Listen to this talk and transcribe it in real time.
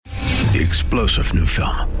the explosive new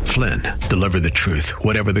film, Flynn, Deliver the Truth,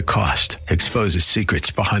 Whatever the Cost, exposes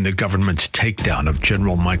secrets behind the government's takedown of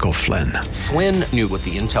General Michael Flynn. Flynn knew what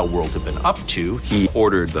the intel world had been up to. He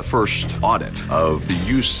ordered the first audit of the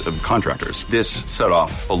use of contractors. This set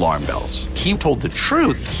off alarm bells. He told the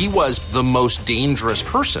truth. He was the most dangerous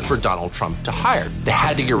person for Donald Trump to hire. They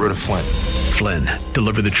had to get rid of Flynn. Flynn,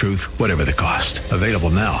 Deliver the Truth, Whatever the Cost. Available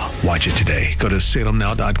now. Watch it today. Go to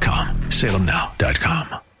salemnow.com.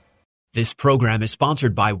 salemnow.com. This program is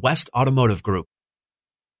sponsored by West Automotive Group.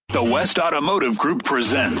 The West Automotive Group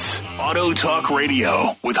presents Auto Talk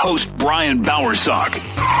Radio with host Brian Bowersock.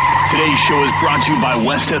 Today's show is brought to you by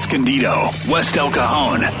West Escondido, West El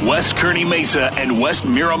Cajon, West Kearney Mesa, and West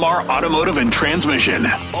Miramar Automotive and Transmission.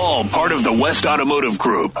 All part of the West Automotive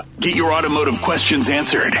Group. Get your automotive questions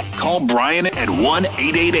answered. Call Brian at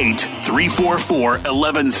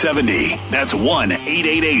 1-888-344-1170. That's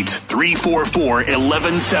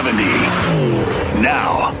 1-888-344-1170.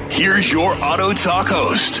 Now, here's your Auto Talk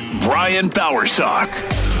host, Brian Bowersock.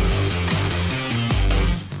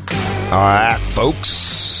 All right,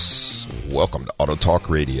 folks. Welcome to Auto Talk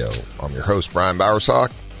Radio. I'm your host, Brian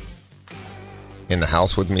Bowersock. In the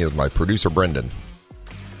house with me is my producer, Brendan.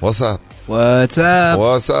 What's up? What's up?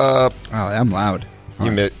 What's up? Oh, I'm loud.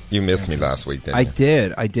 You missed me last week, didn't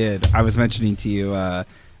you? I did. I was mentioning to you, I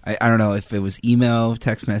don't know if it was email,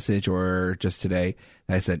 text message, or just today.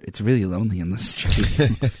 I said, it's really lonely in the street.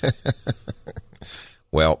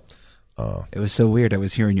 Well, it was so weird. I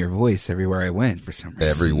was hearing your voice everywhere I went for some reason.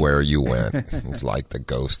 Everywhere you went. It's like the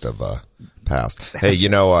ghost of a past. Hey, you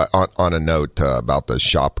know, on a note about the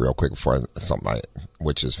shop real quick before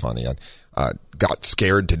which is funny. I got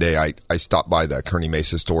scared today. I stopped by the Kearney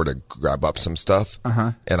Mesa store to grab up some stuff.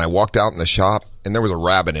 And I walked out in the shop, and there was a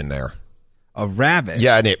rabbit in there. A rabbit?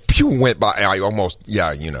 Yeah, and it went by.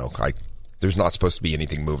 There's not supposed to be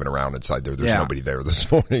anything moving around inside there. There's nobody there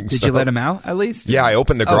this morning. Did you let him out at least? Yeah, I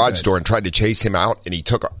opened the garage door and tried to chase him out, and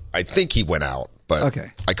I think he went out, but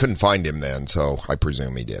I couldn't find him then, so I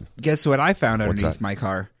presume he did. Guess what I found underneath my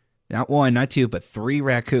car? Not one, not two, but 3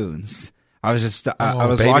 raccoons. I was just, I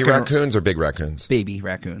was baby walking raccoons or big raccoons? Baby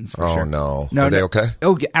raccoons. For sure. No. Are they okay?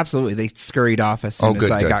 Oh, absolutely. They scurried off as soon as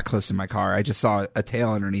I good. got close to my car. I just saw a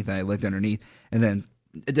tail underneath, and I looked underneath, and then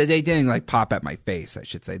they didn't pop at my face, I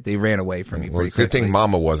should say. They ran away from me pretty quickly. Good thing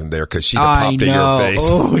Mama wasn't there because she'd have popped at your face.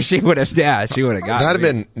 Oh, she would have got That'd have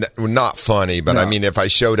been not funny, but I mean, if I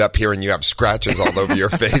showed up here and you have scratches all over your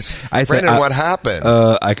face, Brandon, what happened?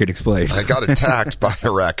 I could explain. I got attacked by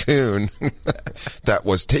a raccoon that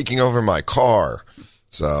was taking over my car.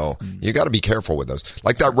 So you got to be careful with those.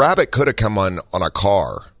 Like that rabbit could have come on a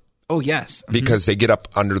car. Oh, yes. Because they get up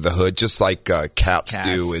under the hood just like cats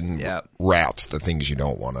do, and rats, the things you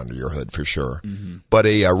don't want under your hood for sure. But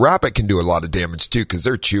a rabbit can do a lot of damage too because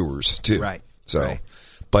they're chewers too. Right. So,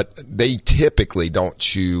 but they typically don't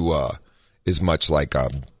chew as much like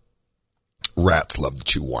rats love to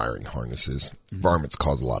chew wiring harnesses. Varmints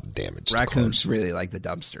cause a lot of damage. Raccoons really like the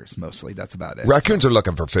dumpsters mostly. That's about it. Raccoons are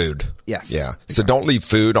looking for food. Yes. Yeah. So don't leave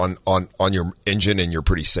food on your engine, and you're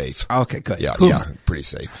pretty safe. Okay, good. Yeah, pretty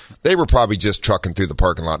safe. They were probably just trucking through the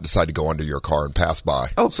parking lot and decided to go under your car and pass by.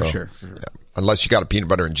 Oh, for sure. Yeah. Unless you got a peanut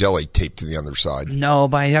butter and jelly taped to the other side. No,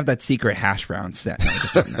 but I have that secret hash brown set.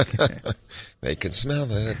 They can smell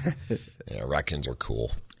it. Yeah, raccoons are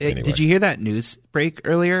cool. Anyway. Did you hear that news break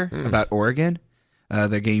earlier about Oregon?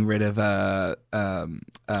 They're getting rid of now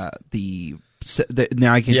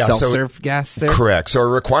I can self-serve gas there? Correct. So a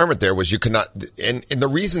requirement there was you could not, and the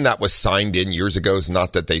reason that was signed in years ago is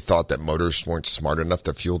not that they thought that motorists weren't smart enough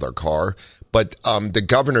to fuel their car, but the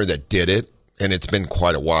governor that did it, and it's been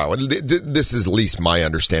quite a while, and this is at least my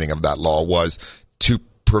understanding of that law, was to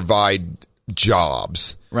provide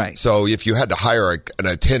jobs. Right. So if you had to hire an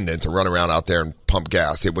attendant to run around out there and pump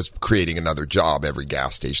gas, it was creating another job every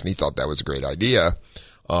gas station. He thought that was a great idea,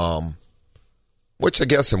 which I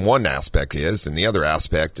guess in one aspect is, and the other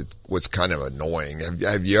aspect it was kind of annoying.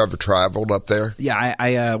 Have you ever traveled up there? Yeah,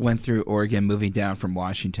 I went through Oregon moving down from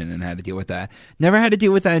Washington and had to deal with that. Never had to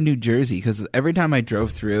deal with that in New Jersey because every time I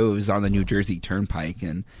drove through, it was on the New Jersey Turnpike.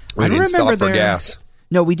 And we didn't stop for gas.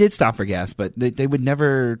 No, we did stop for gas, but they would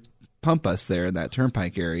never pump us there in that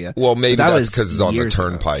turnpike area. Well, maybe that's because it's on the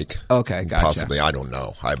turnpike. Okay, gotcha. Possibly, I don't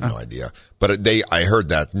know. I have no idea. But I heard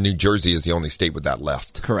that New Jersey is the only state with that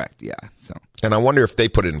left. Correct. Yeah. So, and I wonder if they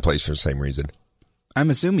put it in place for the same reason. I'm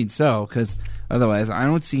assuming so, because otherwise, I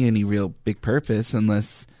don't see any real big purpose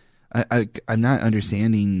unless I'm not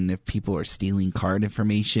understanding if people are stealing card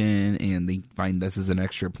information and they find this as an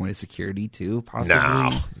extra point of security too. Possibly.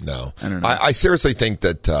 No. I don't know. I seriously think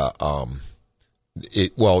that.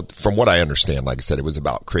 Well, from what I understand, like I said, it was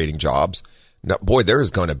about creating jobs. Now, boy, there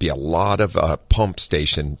is going to be a lot of pump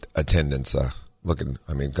station attendants going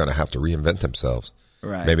to have to reinvent themselves.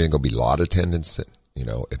 Right. Maybe there's going to be a lot of attendants that,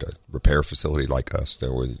 at a repair facility like us.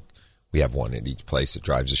 We have one at each place that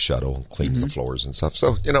drives a shuttle and cleans the floors and stuff.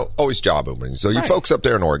 So, always job openings. So you folks up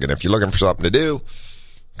there in Oregon, if you're looking for something to do,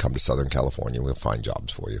 come to Southern California. We'll find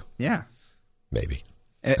jobs for you. Yeah. Maybe.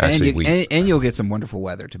 Actually, and you'll get some wonderful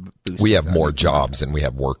weather to boost. We have more jobs than we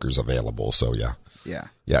have workers available. So, yeah. Yeah.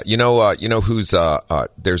 Yeah. Who's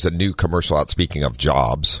there's a new commercial out, speaking of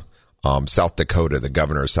jobs. South Dakota, the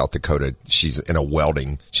governor of South Dakota, she's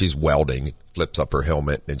welding, flips up her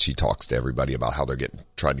helmet, and she talks to everybody about how they're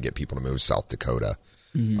trying to get people to move to South Dakota.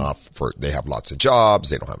 They have lots of jobs,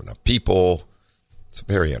 they don't have enough people. It's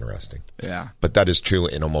very interesting. Yeah. But that is true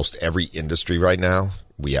in almost every industry right now.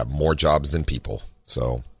 We have more jobs than people.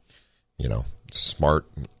 So, smart,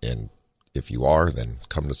 and if you are, then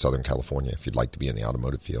come to Southern California if you'd like to be in the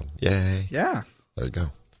automotive field. Yay. Yeah. There you go.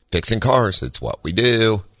 Fixing cars, it's what we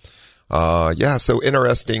do. So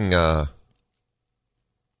interesting. While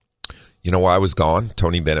I was gone,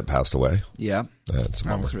 Tony Bennett passed away. Yeah. That's a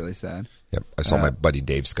bummer. That was really sad. Yep. I saw my buddy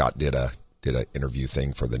Dave Scott did a interview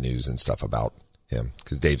thing for the news and stuff about him,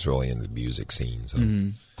 because Dave's really in the music scene. So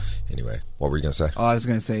anyway, what were you going to say? Oh, I was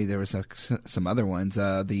going to say there was some other ones.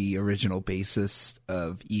 The original bassist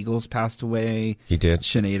of Eagles passed away. He did.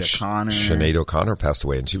 Sinead O'Connor. Sinead O'Connor passed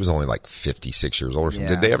away, and she was only like 56 years old. Yeah.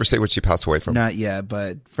 Did they ever say what she passed away from? Not yet,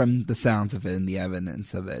 but from the sounds of it and the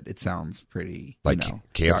evidence of it, it sounds pretty,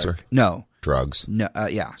 cancer? Dark. No. Drugs? No.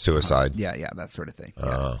 Yeah. Suicide? Yeah, that sort of thing.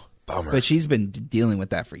 Yeah. Bummer. But she's been dealing with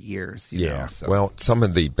that for years. Yeah. So. Well, some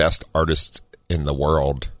of the best artists in the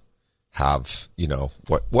world have,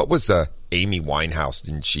 what was Amy Winehouse?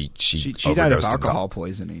 Didn't she died of alcohol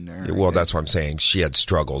poisoning. That's what I'm saying. She had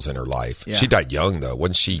struggles in her life. Yeah. She died young, though.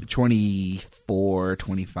 Wasn't she 24,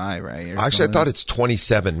 25, right? Actually, I thought it's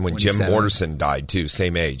 27 when Jim Morrison died, too.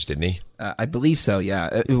 Same age, didn't he? I believe so,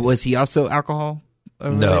 yeah. Was he also alcohol?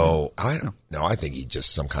 No, I don't know. I think he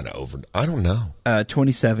just some kind of I don't know.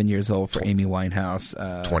 27 years old for Amy Winehouse.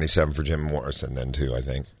 27 for Jim Morrison then, too, I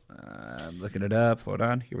think. I'm looking it up. Hold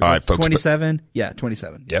on. Here we go. All right, folks. 27? Yeah,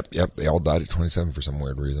 27. Yep. They all died at 27 for some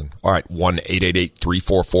weird reason. All right,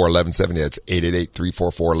 1-888-344-1170. That's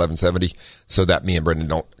 888-344-1170. So that me and Brendan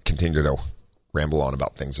don't continue to ramble on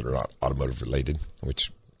about things that are not automotive related,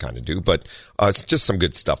 which kind of do. But it's just some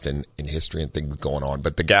good stuff in history and things going on.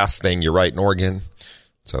 But the gas thing, you're right, in Oregon.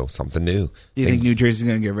 So something new. Do you think New Jersey's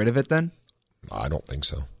going to get rid of it then? I don't think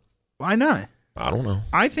so. Why not? I don't know.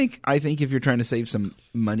 I think if you're trying to save some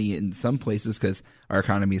money in some places because our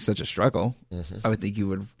economy is such a struggle, I would think you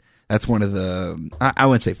would. That's one of the, I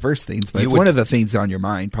wouldn't say first things, but it's one of the things on your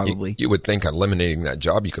mind probably. You would think eliminating that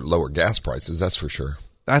job, you could lower gas prices. That's for sure.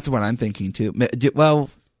 That's what I'm thinking too. Well,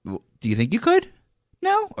 do you think you could?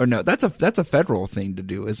 No or no? That's a federal thing to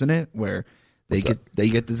do, isn't it? Where they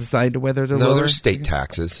get to decide whether to lower. No, there's state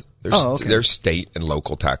taxes. There's state and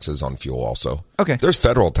local taxes on fuel also. Okay. There's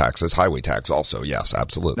federal taxes, highway tax also. Yes,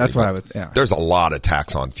 absolutely. That's what I would. Yeah. There's a lot of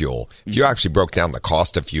tax on fuel. If you actually broke down the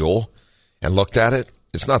cost of fuel and looked at it,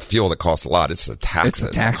 it's not the fuel that costs a lot. It's the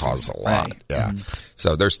taxes that cost a lot. Right. Yeah.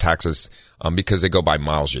 So there's taxes because they go by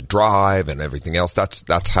miles you drive and everything else.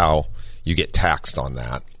 That's how you get taxed on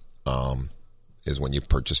that. Is when you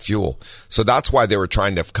purchase fuel. So that's why they were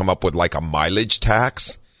trying to come up with like a mileage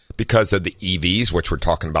tax because of the EVs, which we're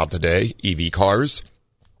talking about today, EV cars.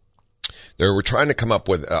 They were trying to come up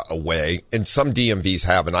with a way, and some DMVs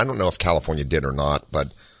have, and I don't know if California did or not,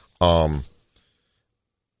 but I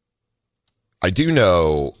do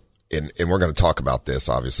know, and we're going to talk about this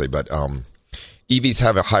obviously, but EVs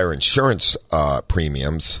have a higher insurance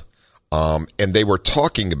premiums, and they were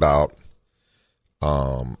talking about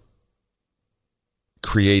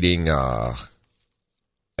creating a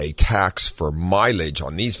tax for mileage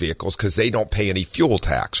on these vehicles because they don't pay any fuel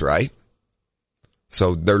tax, right?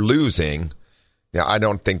 So they're losing. Yeah, I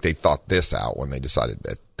don't think they thought this out when they decided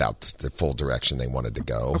that that's the full direction they wanted to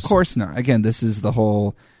go. Of course not. Again, this is the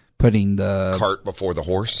whole putting the cart before the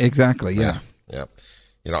horse. Exactly. Yeah.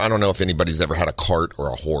 I don't know if anybody's ever had a cart or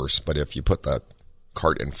a horse, but if you put the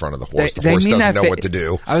cart in front of the horse, the horse doesn't know what to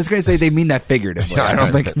do. I was going to say they mean that figuratively. I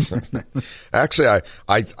don't think. Actually,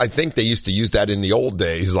 I think they used to use that in the old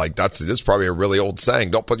days. Like this is probably a really old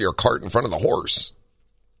saying. Don't put your cart in front of the horse.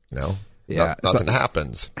 Yeah, nothing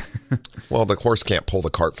happens. Well, the horse can't pull the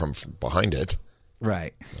cart from behind it.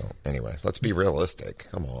 Right. So, anyway, let's be realistic.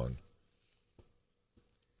 Come on.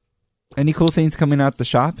 Any cool things coming out the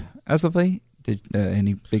shop as of late? Did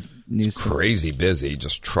any big news? Crazy busy,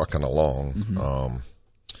 just trucking along.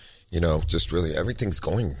 just really everything's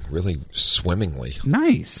going really swimmingly.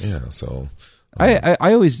 Nice. Yeah, so I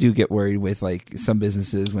always do get worried with like some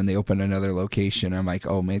businesses when they open another location. I'm like,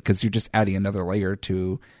 oh man, because you're just adding another layer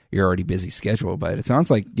to your already busy schedule. But it sounds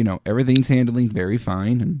like everything's handling very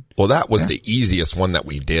fine. And well, that was the easiest one that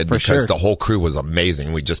we did because the whole crew was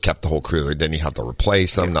amazing. We just kept the whole crew. Didn't you have to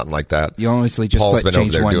replace them? Nothing like that. You honestly just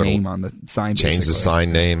change one name on the sign. Change the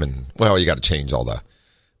sign name, and you got to change all the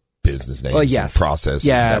business names and processes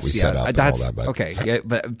that we set up and all that. But. Okay, yeah,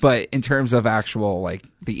 but in terms of actual like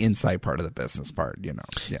the inside part of the business part,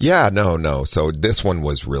 no. So this one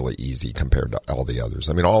was really easy compared to all the others.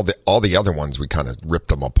 I mean, all the other ones we kind of ripped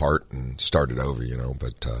them apart and started over,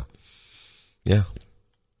 But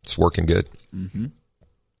it's working good, mm-hmm.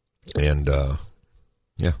 and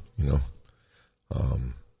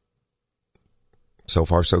so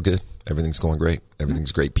far so good. Everything's going great.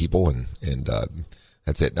 Everything's great people, and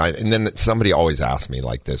that's it. And then somebody always asks me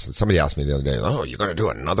like this. And somebody asked me the other day, "Oh, you're going to do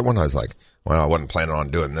another one?" I was like, "Well, I wasn't planning on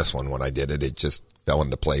doing this one when I did it. It just fell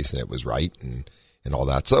into place and it was right and all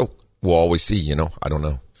that." So we'll always see. I don't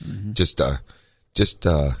know. Mm-hmm. Just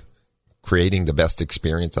creating the best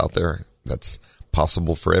experience out there that's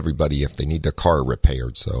possible for everybody if they need their car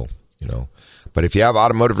repaired. So But if you have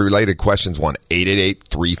automotive related questions,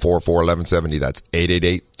 1-888-344-1170. That's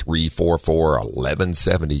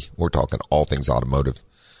 888-344-1170. We're talking all things automotive.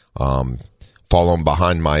 Following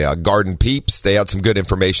behind my garden peeps, they had some good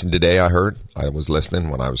information today. I heard. I was listening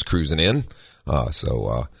when I was cruising in.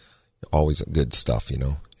 So always good stuff.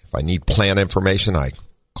 If I need plant information, I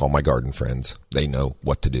call my garden friends. They know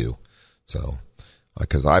what to do. So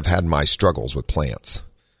because I've had my struggles with plants.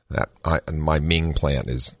 My Ming plant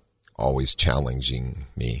is always challenging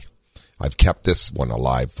me. I've kept this one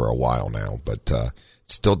alive for a while now, but it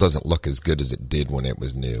still doesn't look as good as it did when it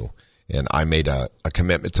was new. And I made a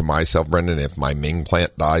commitment to myself, Brendan, if my Ming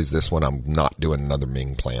plant dies, this one, I'm not doing another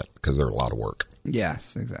Ming plant because they're a lot of work.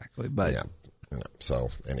 Yes, exactly. But yeah. So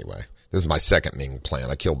anyway, this is my second Ming plant.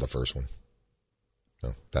 I killed the first one.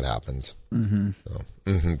 So that happens. Mm-hmm. So,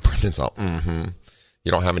 Brendan's all,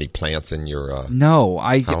 You don't have any plants in your no,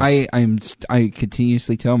 house? I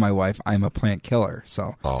continuously tell my wife I'm a plant killer.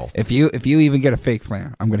 So if you even get a fake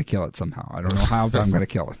plant, I'm going to kill it somehow. I don't know how, but I'm going to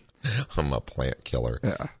kill it. I'm a plant killer.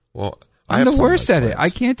 Yeah. Well, I'm the worst at it. I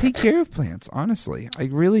can't take care of plants, honestly.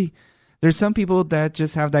 There's some people that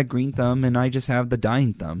just have that green thumb, and I just have the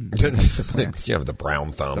dying thumb. You have the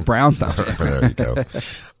brown thumb. The brown thumb. There you go.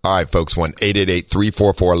 All right, folks,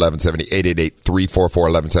 1-888-344-1170,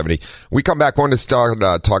 888-344-1170. We come back, we're going to start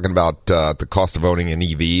talking about the cost of owning an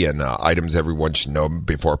EV and items everyone should know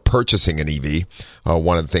before purchasing an EV.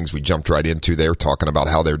 One of the things we jumped right into there, talking about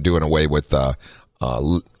how they're doing away with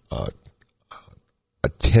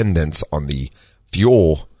attendance on the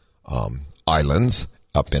fuel islands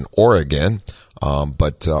up in Oregon,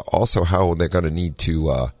 but also how they're going to need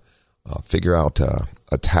to figure out a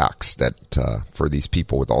tax that for these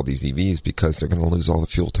people with all these EVs because they're going to lose all the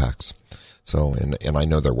fuel tax. So, and I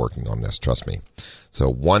know they're working on this, trust me.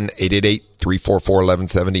 So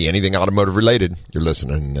 1-888-344-1170, anything automotive related. You're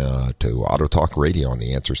listening to Auto Talk Radio on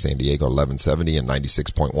The Answer San Diego 1170 and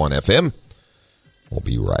 96.1 FM. We'll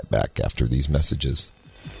be right back after these messages.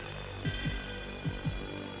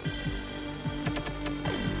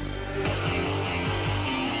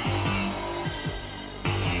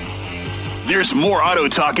 There's more Auto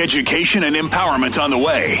Talk education and empowerment on the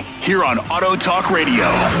way here on Auto Talk Radio.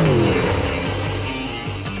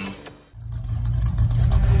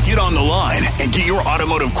 Get on the line and get your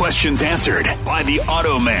automotive questions answered by the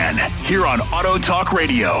Auto Man here on Auto Talk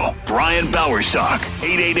Radio. Brian Bowersock,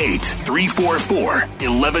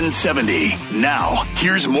 888-344-1170. Now,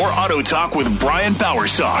 here's more Auto Talk with Brian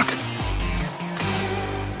Bowersock.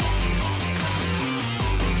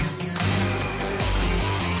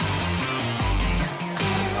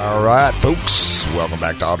 All right, folks, welcome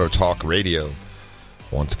back to Auto Talk Radio.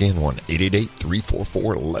 Once again,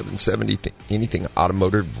 1-888-344-1170. Anything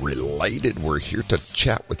automotive related, we're here to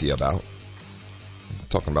chat with you about. I'm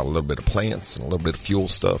talking about a little bit of plants and a little bit of fuel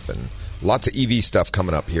stuff and lots of EV stuff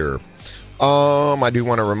coming up here. I do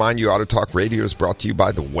want to remind you, Auto Talk Radio is brought to you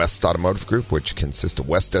by the West Automotive Group, which consists of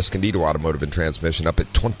West Escondido Automotive and Transmission up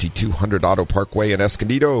at 2200 Auto Parkway in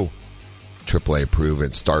Escondido. AAA approved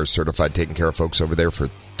and STARS certified, taking care of folks over there for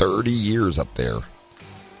 30 years up there.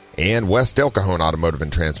 And West El Cajon Automotive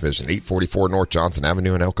and Transmission, 844 North Johnson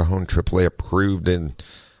Avenue in El Cajon, AAA approved and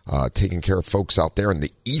taking care of folks out there in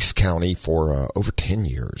the East County for over 10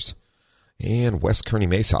 years. And West Kearny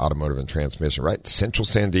Mesa Automotive and Transmission, right? Central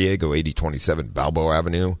San Diego, 8027 Balboa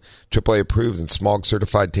Avenue, AAA approved and smog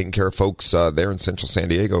certified, taking care of folks there in Central San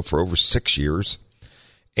Diego for over 6 years.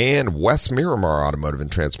 And West Miramar Automotive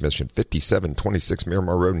and Transmission, 5726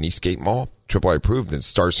 Miramar Road in Eastgate Mall. AAA approved and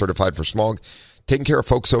STAR certified for smog. Taking care of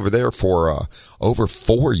folks over there for over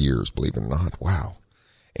 4 years, believe it or not. Wow.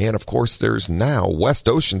 And, of course, there's now West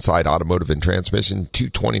Oceanside Automotive and Transmission,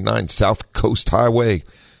 229 South Coast Highway.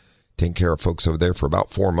 Taking care of folks over there for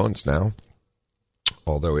about 4 months now,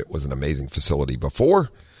 although it was an amazing facility before.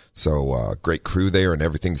 So great crew there, and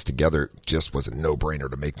everything's together. Just was a no-brainer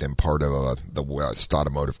to make them part of the West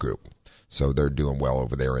Automotive Group. So they're doing well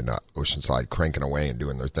over there in Oceanside, cranking away and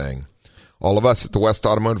doing their thing. All of us at the West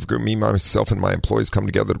Automotive Group, me, myself, and my employees come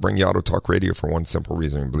together to bring you Auto Talk Radio for one simple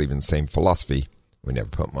reason. We believe in the same philosophy. We never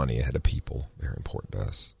put money ahead of people. Very important to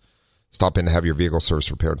us. Stop in to have your vehicle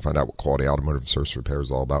service repaired and find out what quality automotive service repair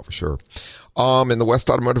is all about for sure. And the West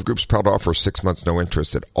Automotive Group is proud to offer 6 months no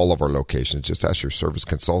interest at all of our locations. Just ask your service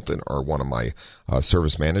consultant or one of my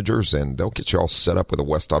service managers, and they'll get you all set up with a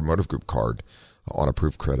West Automotive Group card on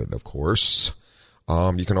approved credit, of course.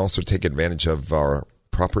 You can also take advantage of our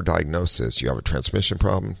proper diagnosis. You have a transmission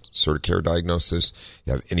problem, CertiCare diagnosis,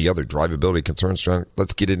 you have any other drivability concerns,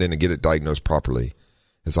 let's get it in and get it diagnosed properly.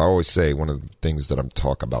 As I always say, one of the things that I'm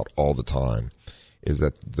talking about all the time is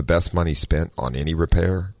that the best money spent on any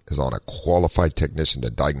repair is on a qualified technician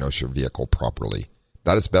to diagnose your vehicle properly.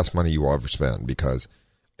 That is the best money you will ever spend, because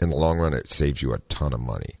in the long run, it saves you a ton of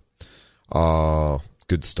money.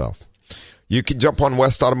 Good stuff. You can jump on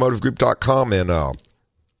westautomotivegroup.com and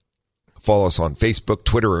follow us on Facebook,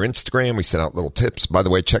 Twitter, or Instagram. We send out little tips. By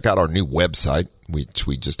the way, check out our new website, which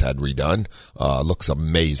we just had redone. Looks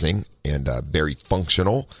amazing and very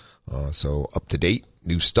functional. So up to date,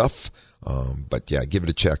 new stuff. But yeah, give it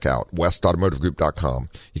a check out, westautomotivegroup.com.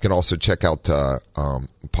 You can also check out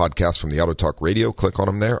podcasts from the Auto Talk Radio. Click on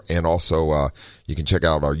them there. And also you can check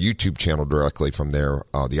out our YouTube channel directly from there,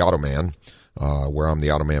 The Automan, where I'm the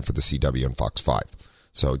Automan for the CW and Fox 5.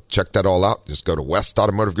 So check that all out. Just go to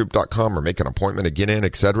westautomotivegroup.com or make an appointment to get in,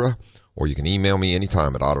 etc. Or you can email me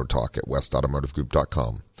anytime at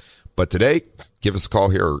autotalk@westautomotivegroup.com. But today, give us a call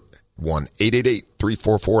here,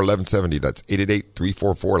 1-888-344-1170. That's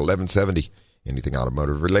 888-344-1170. Anything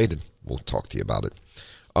automotive related, we'll talk to you about it.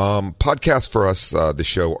 Podcasts for us, the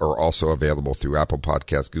show, are also available through Apple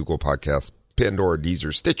Podcasts, Google Podcasts, Pandora,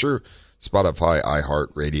 Deezer, Stitcher, Spotify,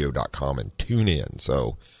 iHeartRadio.com, and TuneIn.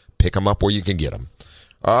 So pick them up where you can get them.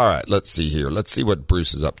 All right, let's see here. Let's see what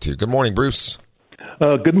Bruce is up to. Good morning, Bruce.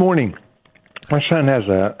 Good morning. My son has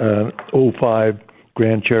a 05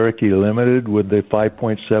 Grand Cherokee Limited with the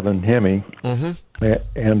 5.7 Hemi,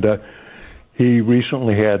 and he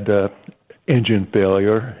recently had engine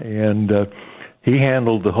failure, and he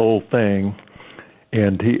handled the whole thing,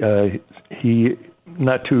 and he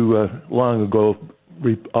not too long ago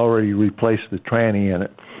already replaced the tranny in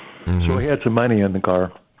it, so he had some money in the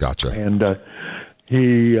car. Gotcha. And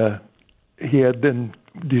he had then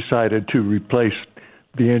decided to replace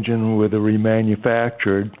the engine with a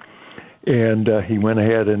remanufactured, and he went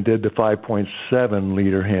ahead and did the 5.7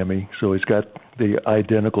 liter Hemi, so he's got the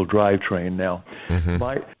identical drivetrain now.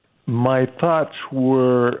 My thoughts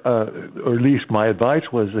were, or at least my advice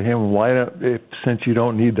was to him, why don't, since you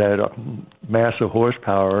don't need that massive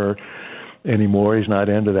horsepower anymore, he's not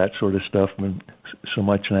into that sort of stuff so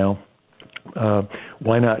much now,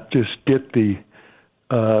 why not just get the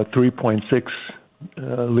 3.6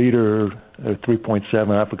 liter,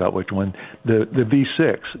 3.7, I forgot which one, the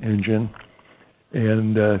V6 engine,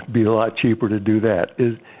 and be a lot cheaper to do that.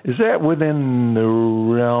 Is that within the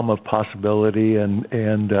realm of possibility?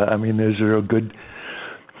 And I mean, is it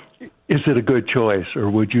a good choice,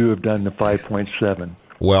 or would you have done the 5.7?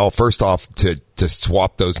 Well, first off, to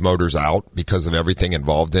swap those motors out because of everything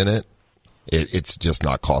involved in it, it's just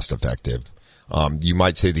not cost effective. You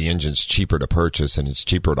might say the engine's cheaper to purchase and it's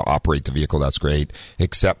cheaper to operate the vehicle. That's great,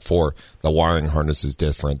 except for the wiring harness is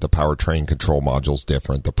different. The powertrain control module's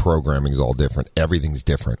different. The programming's all different. Everything's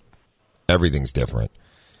different.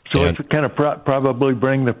 So it's kind of probably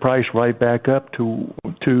bring the price right back up to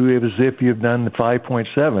as if you've done the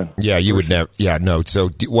 5.7. Yeah, you would never. Yeah, no. So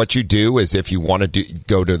what you do is, if you want to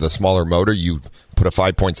go to the smaller motor, you put a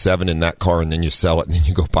 5.7 in that car, and then you sell it, and then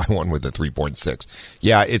you go buy one with a 3.6.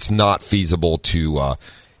 Yeah, it's not feasible to.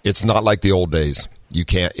 It's not like the old days. You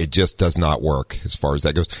can't. It just does not work as far as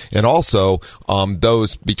that goes. And also,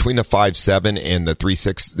 those between the 5.7 and the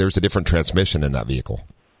 3.6, there's a different transmission in that vehicle.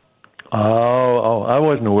 Oh, I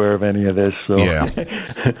wasn't aware of any of this. So. Yeah,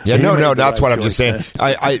 no, that's what I'm just saying.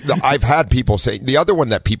 I've had people say, the other one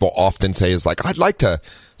that people often say is like, I'd like to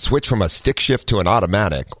switch from a stick shift to an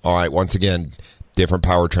automatic. All right, once again, different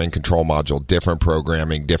powertrain control module, different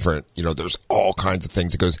programming, different, there's all kinds of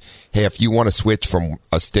things. It goes, hey, if you want to switch from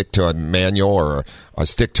a stick to a manual or a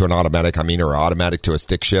stick to an automatic, or automatic to a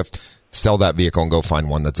stick shift, sell that vehicle and go find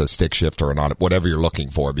one that's a stick shift or whatever you're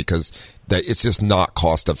looking for, because it's just not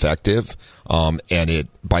cost effective. And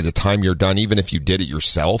by the time you're done, even if you did it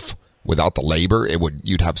yourself, without the labor,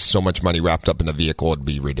 you'd have so much money wrapped up in the vehicle, it'd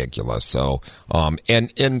be ridiculous. So,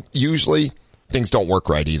 and usually things don't work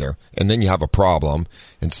right either. And then you have a problem.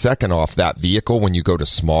 And second off, that vehicle, when you go to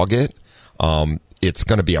smog it, it's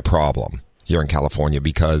going to be a problem here in California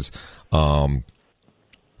because,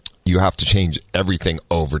 you have to change everything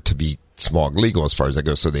over to be smog legal as far as that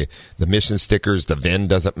goes. So the emission stickers, the VIN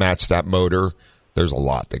doesn't match that motor. There's a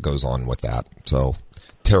lot that goes on with that. So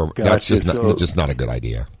terrible. Gotcha. That's just not a good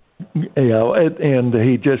idea. Yeah, and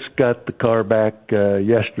he just got the car back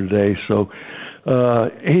yesterday, so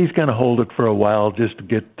he's going to hold it for a while just to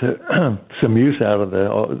get some use out of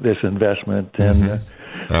this investment. And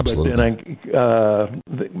absolutely. But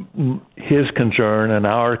then his concern and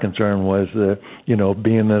our concern was,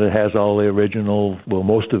 being that it has all the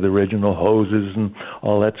most of the original hoses and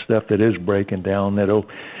all that stuff that is breaking down, it'll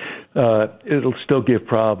still give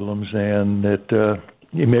problems, and that.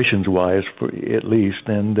 Emissions-wise, at least,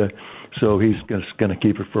 and so he's just going to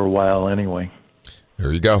keep it for a while anyway.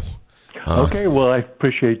 There you go. Okay, well, I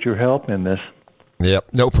appreciate your help in this. Yep,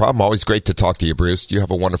 no problem. Always great to talk to you, Bruce. You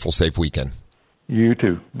have a wonderful, safe weekend. You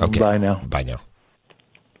too. Okay. Bye now. Bye now.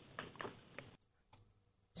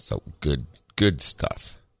 So good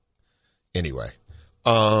stuff. Anyway,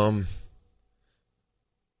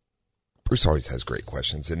 Bruce always has great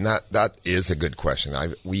questions, and that is a good question.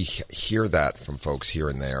 We hear that from folks here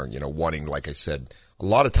and there, wanting, like I said, a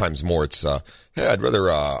lot of times more it's, hey, I'd rather,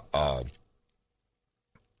 I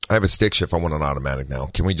have a stick shift, I want an automatic now.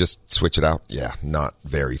 Can we just switch it out? Yeah, not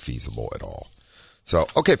very feasible at all. So,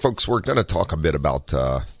 okay, folks, we're going to talk a bit about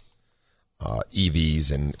EVs,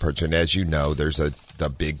 and as you know, there's the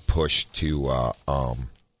big push to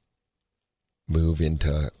move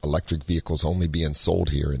into electric vehicles only being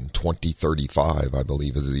sold here in 2035, I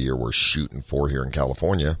believe is the year we're shooting for here in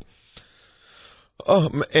California.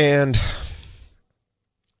 And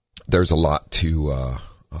there's a lot to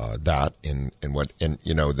that and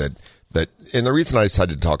the reason I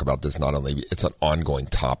decided to talk about this, not only it's an ongoing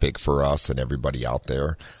topic for us and everybody out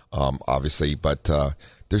there, obviously, but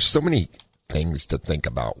there's so many things to think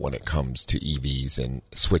about when it comes to EVs and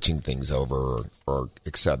switching things over or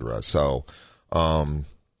et cetera. So,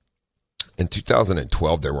 in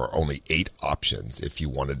 2012, there were only 8 options if you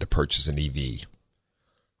wanted to purchase an EV.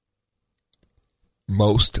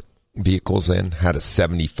 Most vehicles then had a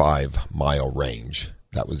 75-mile range.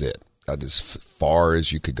 That was it. That is far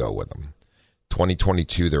as you could go with them.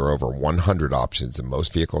 2022, there are over 100 options, and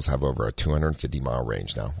most vehicles have over a 250-mile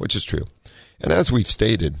range now, which is true. And as we've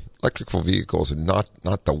stated, electrical vehicles are not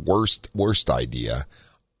the worst idea.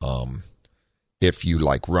 If you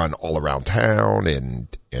run all around town and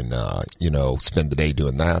spend the day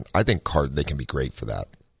doing that, I think they can be great for that.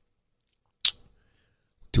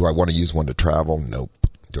 Do I want to use one to travel? Nope.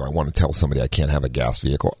 Do I want to tell somebody I can't have a gas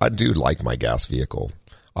vehicle? I do like my gas vehicle.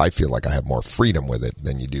 I feel like I have more freedom with it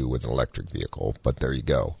than you do with an electric vehicle, but there you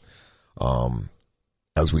go.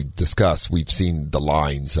 As we discussed, we've seen the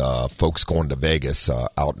lines, folks going to Vegas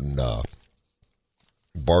out in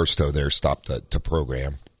Barstow there, stopped to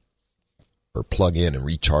program. Or plug in and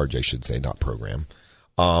recharge, I should say, not program.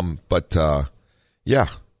 But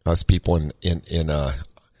us people in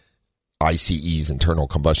ICEs, internal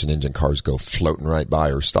combustion engine cars, go floating right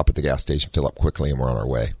by or stop at the gas station, fill up quickly, and we're on our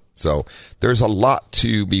way. So there's a lot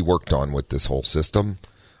to be worked on with this whole system.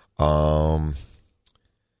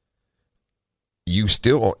 You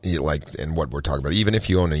still, in what we're talking about, even if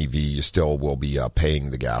you own an EV, you still will be paying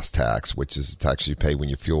the gas tax, which is the tax you pay when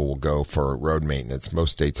your fuel will go for road maintenance.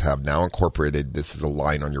 Most states have now incorporated, this is a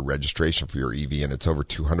line on your registration for your EV, and it's over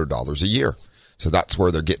 $200 a year. So that's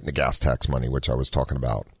where they're getting the gas tax money, which I was talking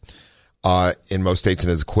about. In most states, it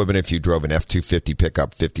is equivalent if you drove an F-250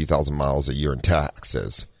 pickup 50,000 miles a year in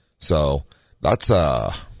taxes. So that's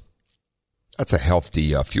a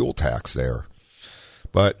hefty fuel tax there.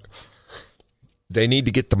 But they need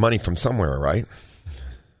to get the money from somewhere, right?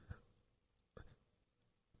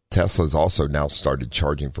 Tesla's also now started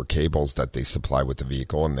charging for cables that they supply with the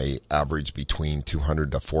vehicle, and they average between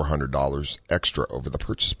 $200 to $400 extra over the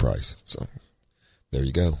purchase price. So there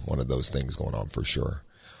you go. One of those things going on for sure.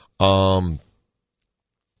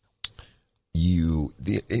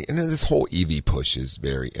 This whole EV push is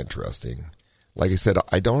very interesting. Like I said,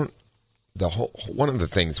 I don't one of the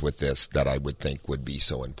things with this that I would think would be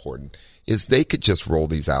so important is they could just roll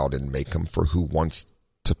these out and make them for who wants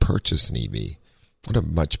to purchase an EV. What a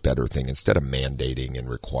much better thing, instead of mandating and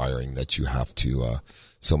requiring that you have to,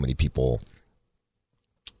 so many people,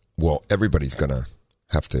 well, everybody's going to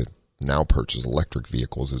have to now purchase electric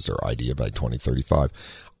vehicles is their idea by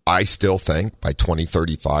 2035. I still think by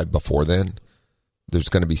 2035, before then, there's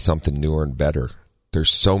going to be something newer and better.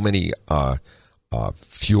 There's so many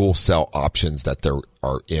fuel cell options that there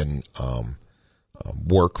are in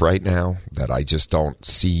work right now that I just don't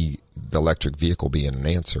see the electric vehicle being an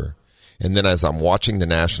answer. And then as I'm watching the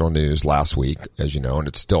national news last week, as you know, and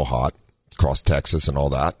it's still hot across Texas and all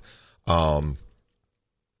that,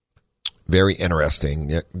 very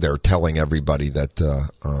interesting. They're telling everybody that,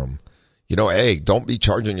 hey, don't be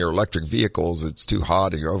charging your electric vehicles. It's too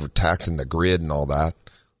hot, and you're overtaxing the grid and all that.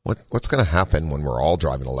 What's going to happen when we're all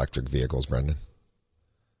driving electric vehicles, Brendan?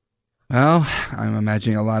 Well, I'm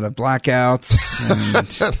imagining a lot of blackouts and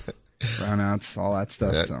brownouts, all that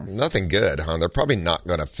stuff. So nothing good, huh? They're probably not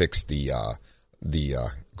going to fix the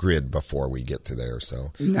grid before we get to there.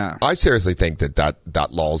 So no. I seriously think that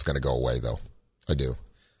law is going to go away, though. I do.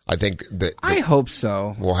 I think that I hope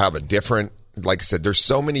so. We'll have a different, like I said, there's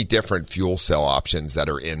so many different fuel cell options that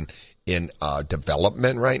are in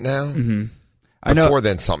development right now. Mm-hmm. Before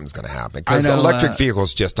then, something's going to happen, because electric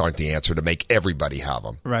vehicles just aren't the answer to make everybody have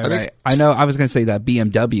them. Right. I know. I was going to say that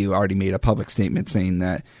BMW already made a public statement saying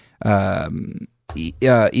that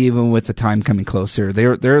even with the time coming closer,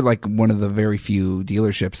 they're like one of the very few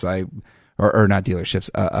dealerships or not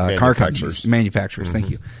dealerships, car companies, manufacturers. Mm-hmm. Thank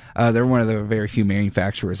you. They're one of the very few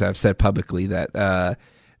manufacturers that have said publicly that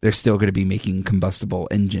they're still going to be making combustible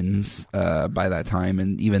engines by that time,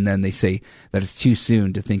 and even then they say that it's too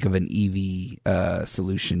soon to think of an EV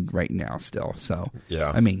solution right now still. So,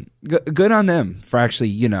 yeah. I mean, good on them for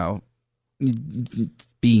actually,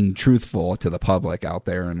 being truthful to the public out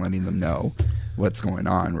there and letting them know what's going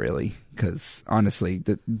on, really, because honestly,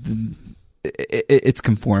 it's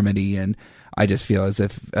conformity, and I just feel as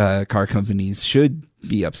if car companies should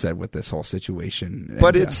be upset with this whole situation.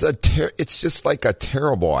 But it's just like a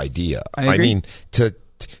terrible idea. I agree. mean,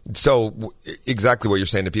 so exactly what you're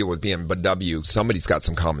saying to people with BMW, somebody's got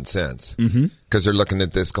some common sense, because they're looking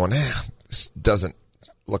at this going, this doesn't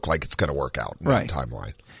look like it's going to work out in that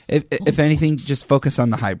timeline. If anything, just focus on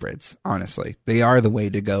the hybrids. Honestly, they are the way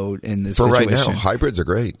to go in this for situation. Right now. Hybrids are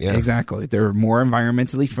great. Yeah, exactly. They're more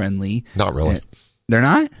environmentally friendly. Not really. They're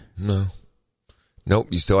not? No. Nope.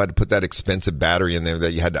 You still had to put that expensive battery in there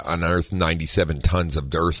that you had to unearth 97 tons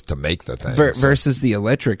of earth to make the thing. Versus the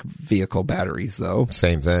electric vehicle batteries, though.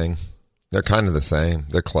 Same thing. They're kind of the same.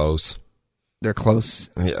 They're close. They're close.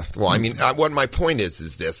 Yeah. Well, I mean, what my point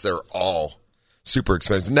is this: they're all super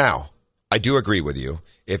expensive. Now, I do agree with you.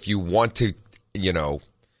 If you want to,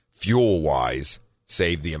 fuel wise,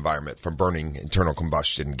 save the environment from burning internal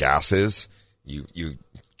combustion gases, you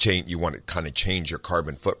want to kind of change your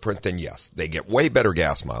carbon footprint, then yes, they get way better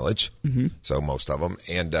gas mileage. Mm-hmm. So most of them,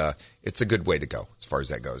 and it's a good way to go as far as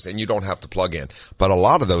that goes. And you don't have to plug in, but a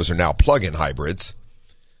lot of those are now plug-in hybrids.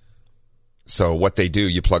 So what they do,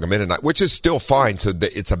 you plug them in, which is still fine. So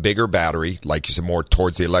it's a bigger battery, like you said, more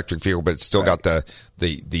towards the electric vehicle, but it's still got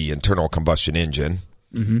the internal combustion engine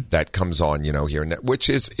that comes on, here and there, which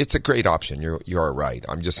it's a great option. You're right.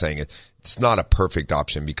 I'm just saying it's not a perfect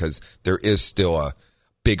option, because there is still a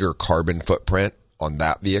bigger carbon footprint on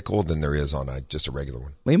that vehicle than there is on just a regular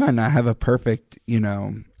one. We might not have a perfect,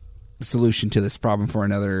 solution to this problem for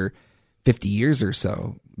another 50 years or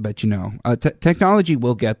so. But, technology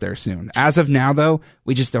will get there soon. As of now, though,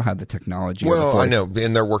 we just don't have the technology. Well, I know.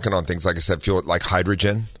 And they're working on things, like I said, fuel like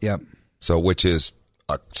hydrogen. Yep. So, which is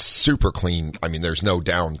a super clean. I mean, there's no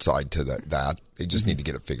downside to that. They just need to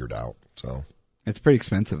get it figured out. So it's pretty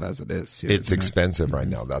expensive as it is, too. It's expensive right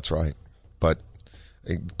now. That's right. But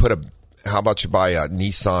how about you buy a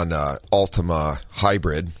Nissan Altima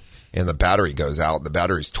hybrid, and the battery goes out. The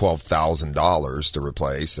battery's $12,000 to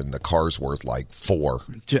replace, and the car's worth like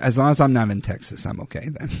 $4,000. As long as I'm not in Texas, I'm okay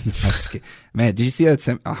then. Man, did you see that?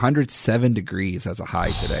 107 degrees as a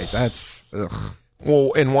high today. That's ugh.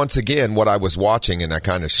 Well, and once again, what I was watching, and I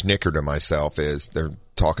kind of snickered to myself, is they're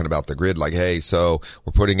talking about the grid, like, hey, so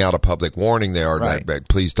we're putting out a public warning there that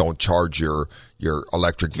please don't charge your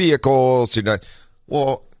electric vehicles.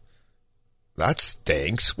 Well, that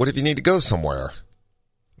stinks. What if you need to go somewhere?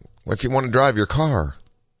 What if you want to drive your car?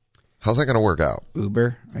 How's that going to work out?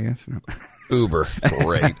 Uber, I guess. No. Uber,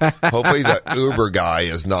 great. Hopefully the Uber guy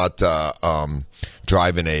is not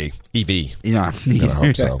driving a EV. Yeah. I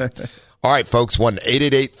hope so. All right, folks,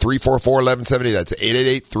 1-888-344-1170. That's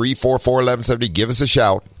 888-344-1170. Give us a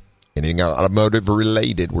shout. anything automotive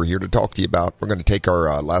related, we're here to talk to you about. We're going to take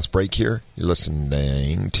our last break here. You're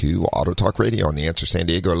listening to Auto Talk Radio on the Answer San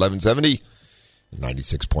Diego 1170,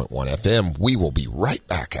 96.1 FM. We will be right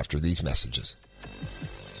back after these messages.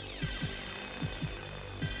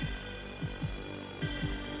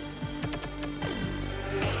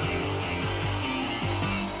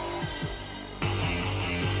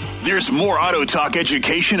 There's more Auto Talk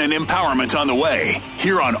education and empowerment on the way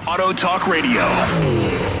here on Auto Talk Radio.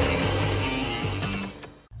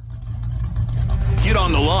 Get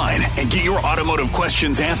on the line and get your automotive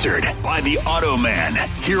questions answered by the Auto Man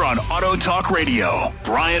here on Auto Talk Radio.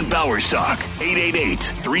 Brian Bowersock,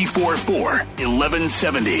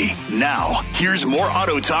 888-344-1170. Now, here's more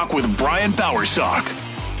Auto Talk with Brian Bowersock.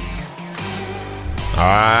 All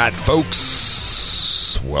right,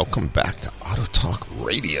 folks. Welcome back to Auto Talk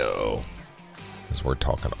Radio, as we're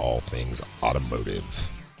talking all things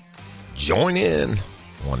automotive. Join in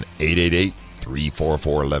on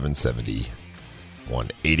 888-344-1170.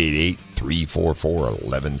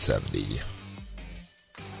 1-888-344-1170.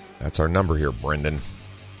 That's our number here, Brendan.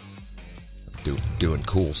 Doing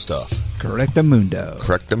cool stuff. Correctamundo.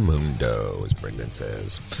 Correctamundo, as Brendan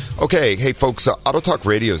says. Okay, hey folks, Auto Talk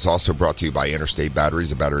Radio is also brought to you by Interstate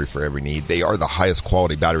Batteries, a battery for every need. They are the highest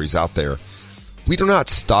quality batteries out there. We do not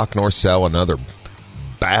stock nor sell another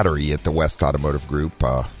battery at the West Automotive Group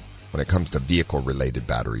when it comes to vehicle-related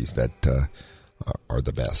batteries that are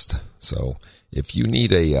the best. So if you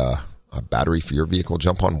need a battery for your vehicle,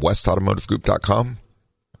 jump on westautomotivegroup.com.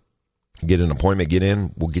 Get an appointment, get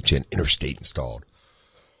in. We'll get you an Interstate installed.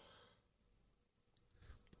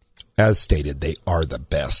 As stated, they are the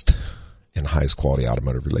best and highest quality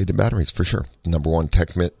automotive-related batteries, for sure. Number one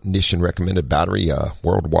technician-recommended battery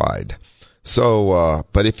worldwide. So,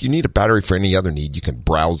 but if you need a battery for any other need, you can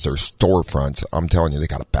browse their storefronts. I'm telling you, they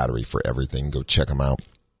got a battery for everything. Go check them out.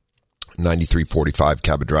 9345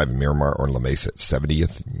 Cabot Drive in Miramar or in La Mesa at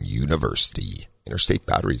 70th University. Interstate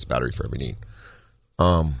Batteries, battery for every need.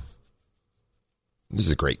 This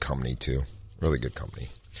is a great company, too. Really good company.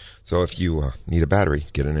 So if you need a battery,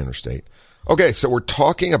 get an Interstate. Okay, so we're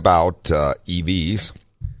talking about EVs.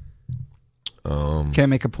 Can I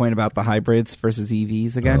make a point about the hybrids versus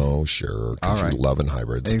EVs again? Oh, sure, because you're loving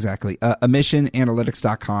hybrids. Exactly.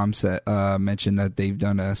 EmissionAnalytics.com mentioned that they've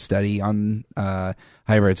done a study on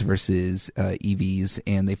hybrids versus EVs,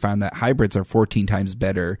 and they found that hybrids are 14 times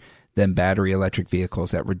better than battery electric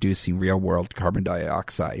vehicles at reducing real-world carbon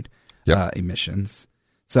dioxide emissions.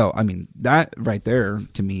 So, I mean, that right there,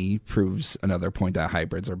 to me, proves another point that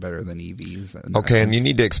hybrids are better than EVs. Okay, and you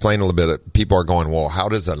need to explain a little bit. People are going, well, how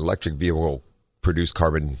does an electric vehicle produce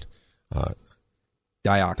carbon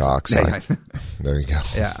dioxide? There you go.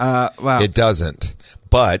 Yeah. Well, it doesn't.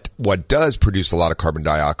 But what does produce a lot of carbon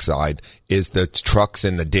dioxide is the trucks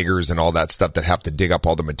and the diggers and all that stuff that have to dig up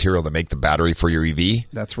all the material to make the battery for your EV.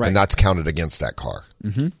 That's right. And that's counted against that car.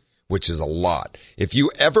 Mm-hmm. Which is a lot. If you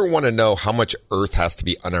ever want to know how much earth has to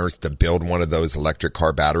be unearthed to build one of those electric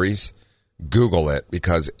car batteries, Google it,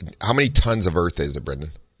 because how many tons of earth is it,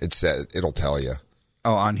 Brendan? It says, it'll tell you.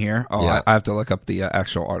 Oh, on here? Oh, yeah. I have to look up the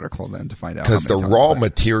actual article then to find out. Because the raw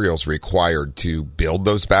materials required to build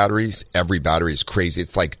those batteries, every battery is crazy.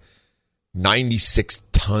 It's like 96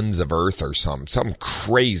 tons of earth or something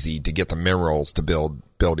crazy to get the minerals to build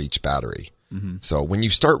each battery. Mm-hmm. So when you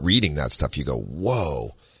start reading that stuff, you go,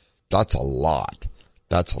 whoa. That's a lot.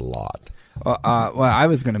 That's a lot. Well, I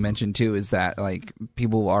was going to mention, too, is that, like,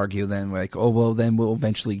 people will argue then, like, oh, well, then we'll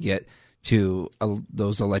eventually get to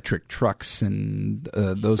those electric trucks and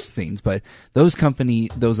those things. But those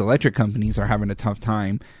electric companies are having a tough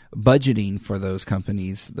time budgeting for those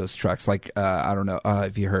companies, those trucks. Like, I don't know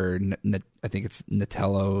if you heard, I think it's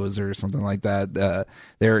Natello's or something like that.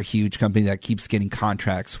 They're a huge company that keeps getting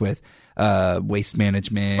contracts with Waste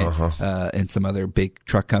Management and some other big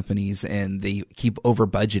truck companies, and they keep over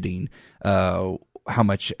budgeting how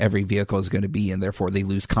much every vehicle is going to be, and therefore they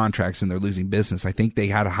lose contracts and they're losing business. I think they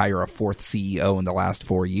had to hire a fourth CEO in the last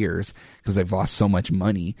 4 years because they've lost so much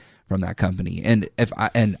money from that company. And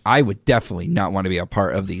I would definitely not want to be a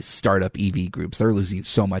part of these startup EV groups. They're losing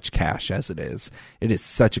so much cash as it is. It is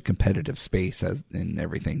such a competitive space and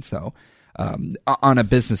everything. So on a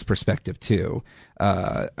business perspective too,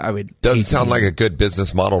 I would. Doesn't sound like a good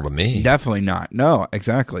business model to me. Definitely not. No,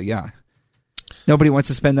 exactly. Yeah. Nobody wants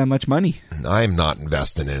to spend that much money. I'm not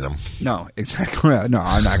investing in them. No, exactly. No,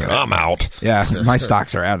 I'm not going to. I'm out. Yeah, my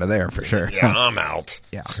stocks are out of there for sure. Yeah, I'm out.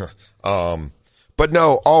 Yeah. But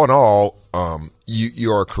no, all in all,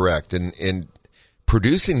 you are correct. And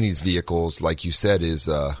producing these vehicles, like you said, is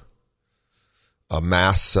a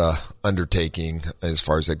mass undertaking as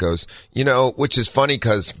far as it goes. You know, which is funny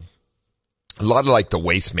because a lot of like the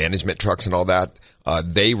waste management trucks and all that,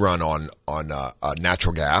 they run on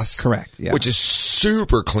natural gas. Correct. Yeah. Which is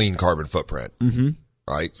super clean carbon footprint. Mm-hmm.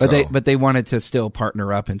 Right. But they wanted to still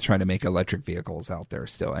partner up and try to make electric vehicles out there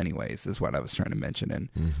still anyways, is what I was trying to mention. And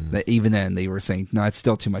that even then they were saying, no, it's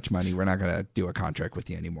still too much money. We're not going to do a contract with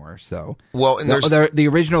you anymore. So and the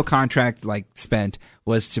original contract spent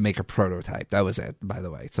was to make a prototype. That was it, by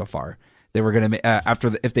the way, so far. They were going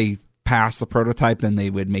to, if they passed the prototype, then they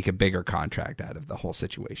would make a bigger contract out of the whole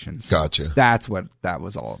situation. So gotcha. That's what that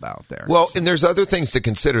was all about there. Well, and there's other things to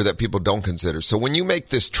consider that people don't consider. So when you make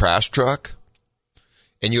this trash truck,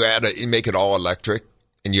 and you make it all electric,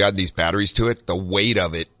 and you add these batteries to it, the weight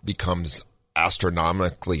of it becomes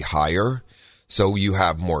astronomically higher. So you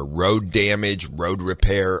have more road damage, road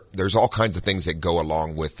repair. There's all kinds of things that go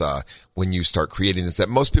along with when you start creating this that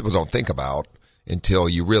most people don't think about until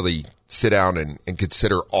you really sit down and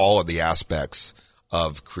consider all of the aspects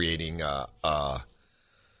of creating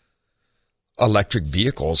electric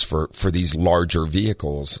vehicles for these larger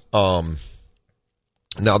vehicles.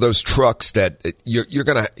 Now, those trucks that you're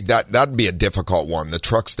going to, that'd be a difficult one. The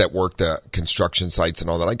trucks that work the construction sites and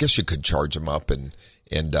all that, I guess you could charge them up and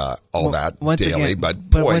all that daily. But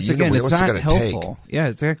boy, once again, what's it's it not going to take? helpful. Yeah,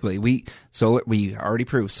 exactly. We already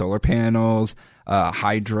proved solar panels,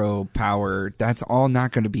 hydro power. That's all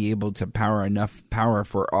not going to be able to power enough power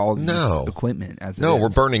for all this equipment. We're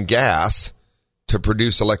burning gas to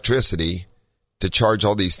produce electricity to charge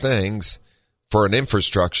all these things for an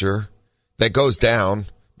infrastructure that goes down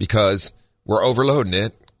because we're overloading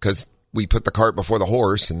it because we put the cart before the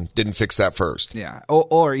horse and didn't fix that first. Yeah.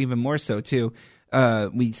 Or even more so, too,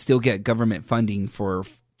 we still get government funding for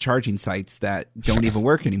charging sites that don't even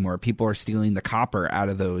work anymore. People are stealing the copper out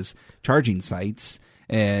of those charging sites,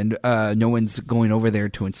 and no one's going over there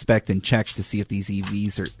to inspect and check to see if these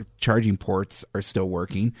EVs or charging ports are still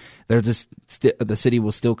working. They're just the city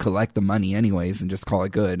will still collect the money anyways and just call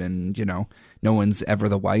it good, and no one's ever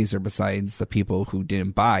the wiser besides the people who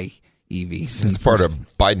didn't buy EVs. It's part of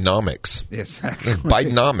Bidenomics. Exactly.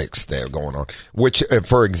 Bidenomics there going on. Which,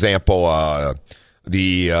 for example,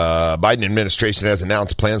 the Biden administration has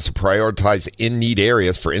announced plans to prioritize in-need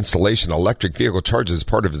areas for installation of electric vehicle chargers as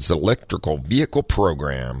part of its electrical vehicle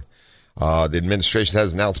program. The administration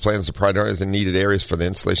has announced plans to prioritize in-needed areas for the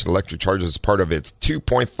installation of electric chargers as part of its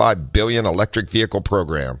 $2.5 billion electric vehicle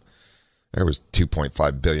program. There was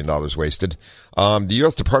 $2.5 billion wasted. The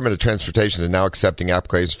U.S. Department of Transportation is now accepting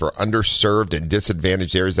applications for underserved and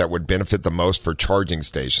disadvantaged areas that would benefit the most for charging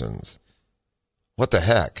stations. What the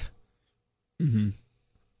heck?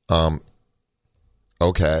 Mm-hmm.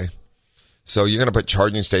 Okay. So you're going to put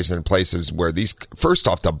charging stations in places where these, first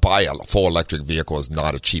off, to buy a full electric vehicle is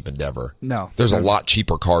not a cheap endeavor. No. There's a lot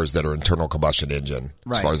cheaper cars that are internal combustion engine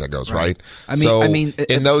as far as that goes, right? I mean,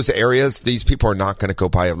 in those areas, these people are not going to go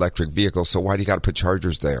buy electric vehicles, so why do you got to put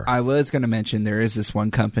chargers there? I was going to mention there is this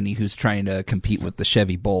one company who's trying to compete with the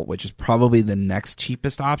Chevy Bolt, which is probably the next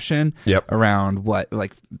cheapest option. Yep. Around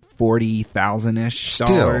like $40,000-ish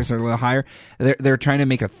dollars or a little higher. They're trying to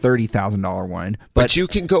make a $30,000 one, but you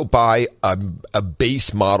can go buy a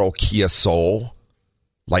base model Kia Soul,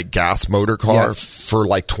 like gas motor car, for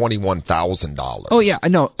like $21,000. Oh yeah, I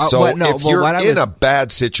know. If you're in a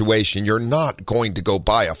bad situation, you're not going to go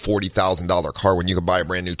buy a $40,000 car when you can buy a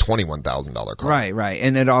brand new $21,000 car. Right,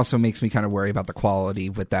 and it also makes me kind of worry about the quality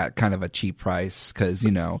with that kind of a cheap price because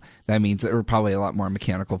that means there are probably a lot more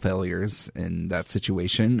mechanical failures in that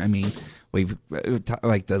situation. I mean,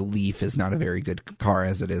 like the Leaf is not a very good car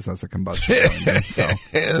as it is as a combustion engine. So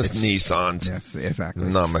it's Nissans. Yes, exactly.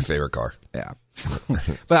 Not my favorite car. Yeah.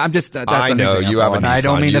 But I'm just. That's I know you have a Nissan. I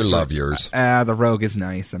don't mean you love yours. The Rogue is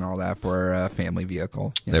nice and all that for a family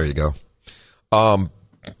vehicle. There you go.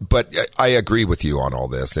 But I agree with you on all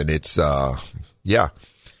this, and it's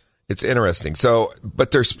it's interesting. So,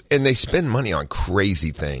 but they spend money on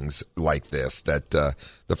crazy things like this. That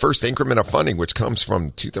the first increment of funding, which comes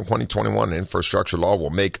from 2021 infrastructure law, will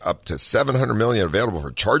make up to $700 million available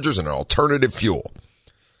for chargers and alternative fuel.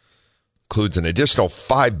 Includes an additional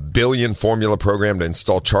 $5 billion formula program to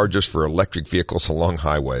install chargers for electric vehicles along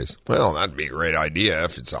highways. Well, that'd be a great idea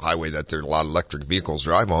if it's a highway that there are a lot of electric vehicles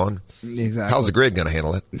drive on. Exactly. How's the grid going to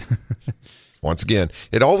handle it? Once again,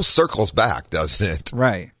 it all circles back, doesn't it?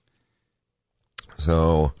 Right.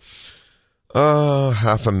 So,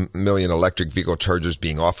 500,000 electric vehicle chargers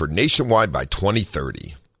being offered nationwide by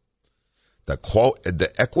 2030.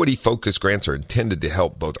 The equity-focused grants are intended to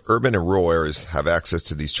help both urban and rural areas have access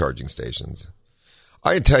to these charging stations.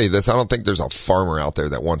 I can tell you this, I don't think there's a farmer out there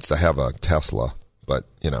that wants to have a Tesla, but,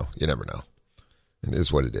 you never know. It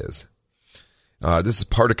is what it is. This is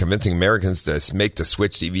part of convincing Americans to make the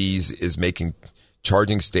switch to EVs is making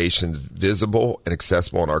charging stations visible and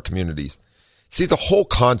accessible in our communities. See, the whole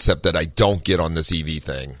concept that I don't get on this EV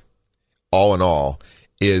thing, all in all,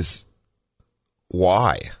 is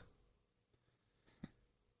why?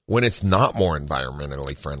 When it's not more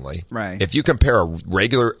environmentally friendly. Right. If you compare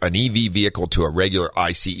an EV vehicle to a regular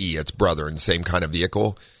ICE, its brother, in the same kind of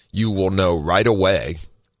vehicle, you will know right away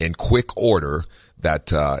in quick order that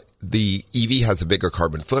the EV has a bigger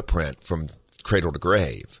carbon footprint from cradle to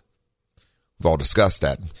grave. We've all discussed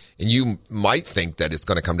that. And you might think that it's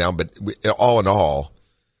going to come down, but all in all,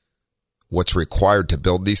 what's required to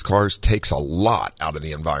build these cars takes a lot out of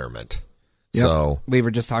the environment. Yep. So we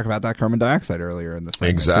were just talking about that carbon dioxide earlier in the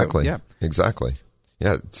segment. Exactly. So, yeah. Exactly.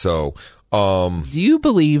 Yeah. So, do you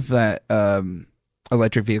believe that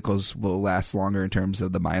electric vehicles will last longer in terms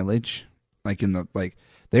of the mileage?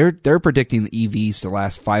 They're predicting the EVs to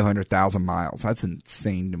last 500,000 miles. That's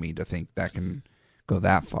insane to me to think that can go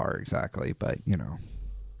that far exactly. But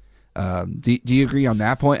do you agree on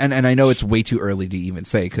that point? And I know it's way too early to even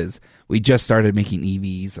say because we just started making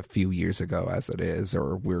EVs a few years ago, as it is,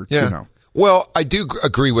 or Well, I do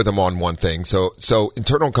agree with him on one thing. So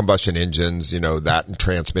internal combustion engines, that and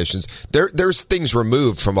transmissions, there's things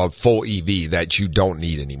removed from a full EV that you don't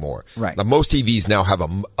need anymore. Right. Now, most EVs now have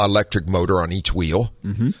an electric motor on each wheel.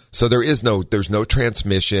 Mm-hmm. So there's no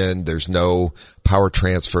transmission, there's no power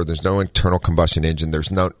transfer, there's no internal combustion engine,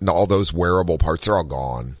 there's no all those wearable parts, they're all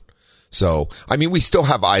gone. So, we still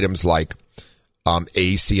have items like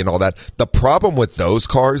AC and all that. The problem with those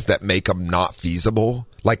cars that make them not feasible,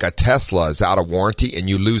 like a Tesla is out of warranty and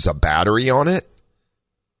you lose a battery on it,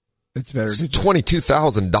 it's better to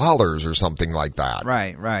 $22,000 or something like that.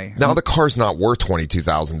 Right. Now the car's not worth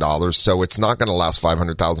 $22,000, so it's not going to last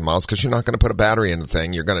 500,000 miles because you're not going to put a battery in the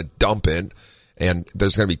thing. You're going to dump it, and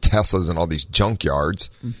there's going to be Teslas in all these junkyards,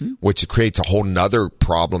 which creates a whole nother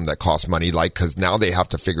problem that costs money. Because now they have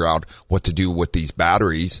to figure out what to do with these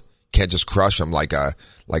batteries. Can't just crush them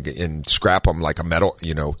and scrap them like a metal,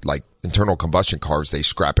 like internal combustion cars. They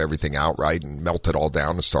scrap everything out, right, and melt it all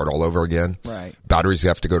down and start all over again. Right. Batteries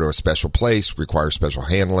have to go to a special place, require special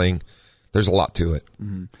handling. There's a lot to it.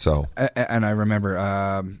 Mm-hmm. So, and I remember,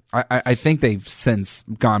 I think they've since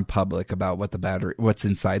gone public about what's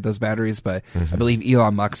inside those batteries, but I believe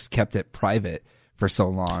Elon Musk kept it private for so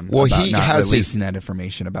long. Well, about he not has releasing that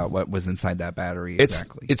information about what was inside that battery.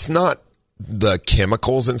 It's not the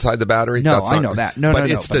chemicals inside the battery. No, I know that. No,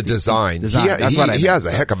 it's the design. He has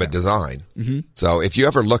a heck of a design. Mm-hmm. So if you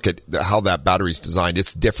ever look at how that battery's designed,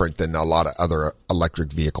 it's different than a lot of other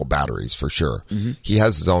electric vehicle batteries for sure. Mm-hmm. He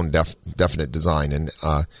has his own definite design, and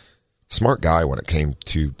smart guy when it came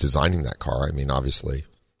to designing that car. Obviously.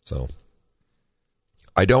 So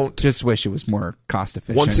I don't just wish it was more cost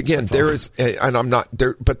efficient. Once again, there is, and I'm not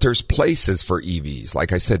there, but there's places for EVs.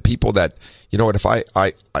 Like I said, people that, if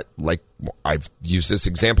I've used this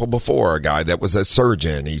example before, a guy that was a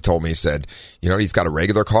surgeon, he told me, he said, he's got a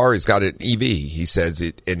regular car, he's got an EV. He says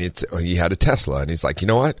he had a Tesla, and he's like, you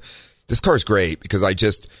know what? This car is great because I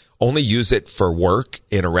just only use it for work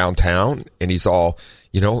and around town. And he's all,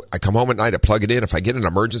 I come home at night, I plug it in. If I get an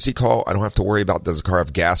emergency call, I don't have to worry about does the car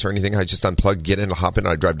have gas or anything. I just unplug, get in, hop in,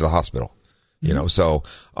 and I drive to the hospital. So,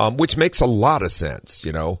 which makes a lot of sense,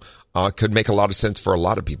 could make a lot of sense for a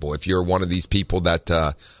lot of people. If you're one of these people that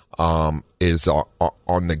is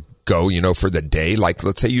on the go, for the day, like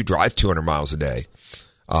let's say you drive 200 miles a day.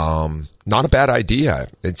 Not a bad idea.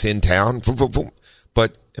 It's in town.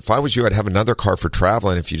 But if I was you, I'd have another car for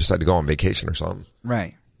traveling if you decide to go on vacation or something.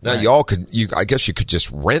 Right. Now, I guess you could just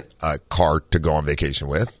rent a car to go on vacation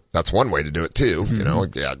with. That's one way to do it too.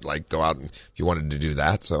 Mm-hmm. Go out if you wanted to do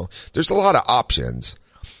that. So there's a lot of options.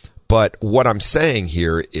 But what I'm saying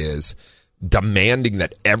here is demanding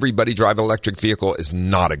that everybody drive an electric vehicle is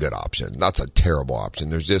not a good option. That's a terrible option.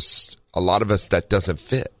 There's just a lot of us that doesn't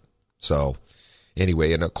fit. So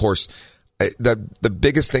anyway, and of course, the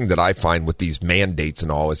biggest thing that I find with these mandates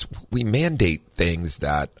and all is we mandate things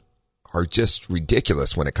that are just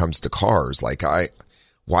ridiculous when it comes to cars.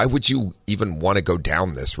 Why would you even want to go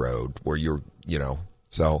down this road where you're,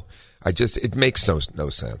 so it makes no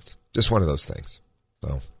sense. Just one of those things.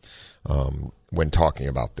 So, when talking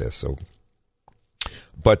about this,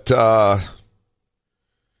 but,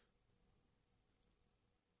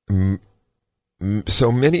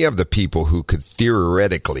 so many of the people who could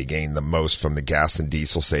theoretically gain the most from the gas and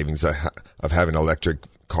diesel savings of having an electric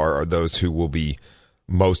car are those who will be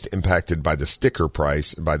most impacted by the sticker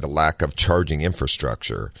price, by the lack of charging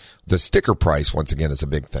infrastructure. The sticker price, once again, is a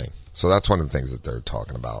big thing. So that's one of the things that they're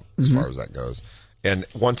talking about as far as that goes. And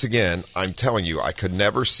once again, I'm telling you, I could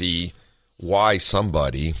never see why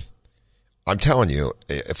somebody, I'm telling you,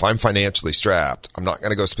 if I'm financially strapped, I'm not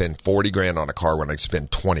going to go spend 40 grand on a car when I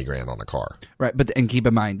spend 20 grand on a car. Right. And keep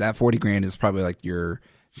in mind that 40 grand is probably like the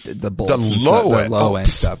bolts, the low end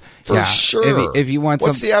stuff. For sure. If you want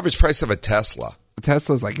what's the average price of a Tesla?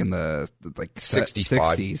 Tesla's like in the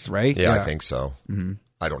 65. 60s, right? Yeah, I think so. Mm-hmm.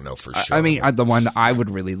 I don't know for sure. I mean, the one I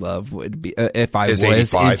would really love would be if I was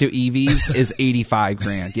 85. into EVs is 85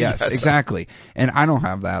 grand. Yes, exactly. And I don't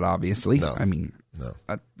have that, obviously. No. I mean,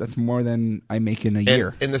 that's more than I make in a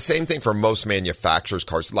year. And the same thing for most manufacturers'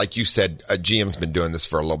 cars. Like you said, GM's been doing this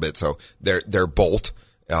for a little bit, so their Bolt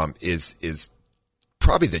is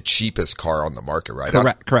probably the cheapest car on the market, right?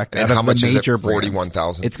 Correct. And how much is it?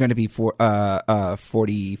 $41,000. It's going to be $45,000.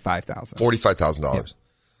 $45,000.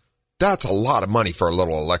 That's a lot of money for a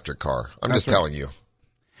little electric car. I'm just telling you.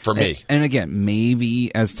 For me. And again, maybe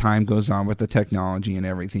as time goes on with the technology and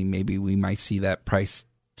everything, maybe we might see that price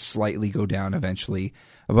slightly go down eventually.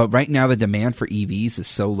 But right now, the demand for EVs is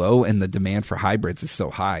so low, and the demand for hybrids is so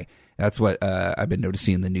high. That's what I've been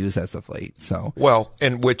noticing in the news as of late. So, well,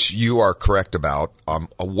 and which you are correct about,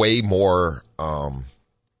 a way more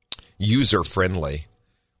user friendly.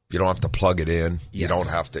 You don't have to plug it in. Yes. You don't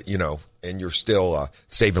have to, and you're still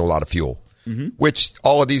saving a lot of fuel. Mm-hmm. Which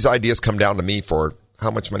all of these ideas come down to me for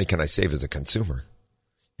how much money can I save as a consumer,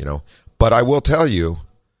 But I will tell you,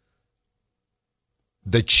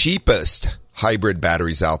 the cheapest hybrid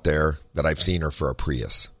batteries out there that I've seen are for a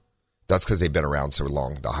Prius. That's because they've been around so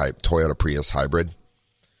long. The Toyota Prius hybrid,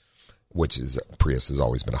 Prius has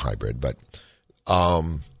always been a hybrid, but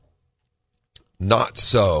not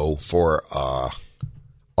so for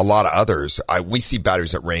a lot of others. We see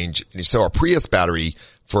batteries that range. So a Prius battery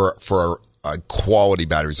for a quality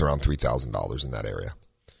battery is around $3,000 in that area.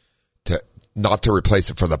 Not to replace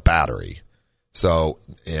it for the battery. So,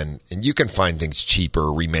 and you can find things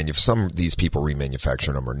cheaper, some of these people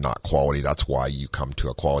remanufacturing them are not quality. That's why you come to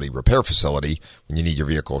a quality repair facility when you need your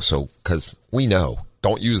vehicle. So, because we know,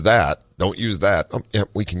 don't use that. Yeah,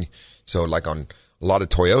 we can. So, like on a lot of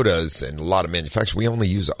Toyotas and a lot of manufacturers, we only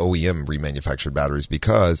use OEM remanufactured batteries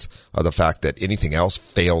because of the fact that anything else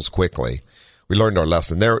fails quickly. We learned our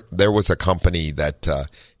lesson. There was a company that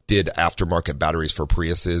did aftermarket batteries for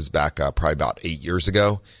Priuses back probably about 8 years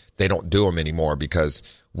ago. They don't do them anymore because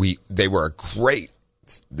they were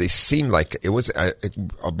they seemed like it was a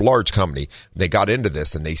large company. They got into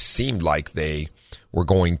this and they seemed like they were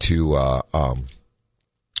going to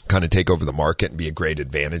kind of take over the market and be a great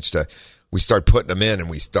advantage we started putting them in and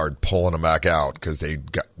we started pulling them back out because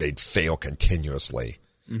they'd fail continuously.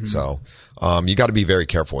 Mm-hmm. So you got to be very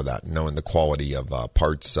careful with that, knowing the quality of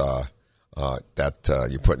parts that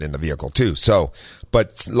you're putting in the vehicle too. So,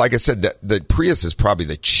 but like I said, the Prius is probably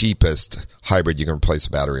the cheapest hybrid you can replace a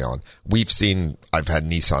battery on. I've had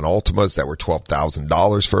Nissan Altimas that were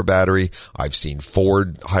 $12,000 for a battery. I've seen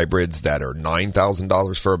Ford hybrids that are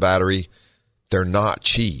 $9,000 for a battery. They're not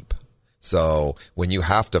cheap. So when you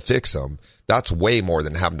have to fix them, that's way more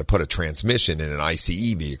than having to put a transmission in an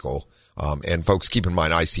ICE vehicle. And folks, keep in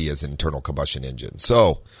mind, ICE is an internal combustion engine.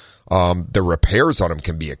 So the repairs on them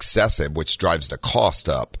can be excessive, which drives the cost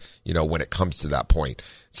up, when it comes to that point.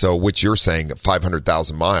 So what you're saying,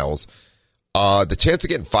 500,000 miles, the chance of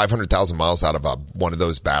getting 500,000 miles out of one of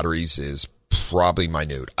those batteries is probably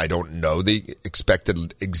minute. I don't know the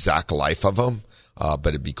expected exact life of them, but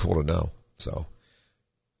it'd be cool to know. So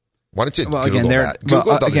why don't you Google that?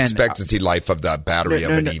 Google the expectancy life of the battery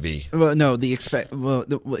of an EV. Well, no,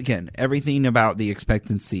 again, everything about the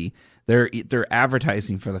expectancy, they're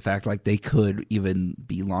advertising for the fact like they could even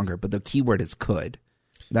be longer, but the keyword is could.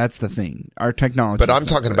 That's the thing. Our technology. But I'm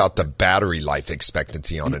talking about the battery life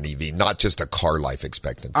expectancy on an EV, not just a car life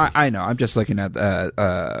expectancy. I know. I'm just looking at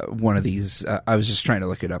one of these. I was just trying to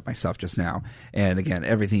look it up myself just now. And again,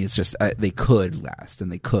 everything is just they could last and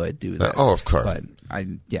they could do this. Oh, of course. But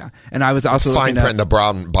and I was also fine print in the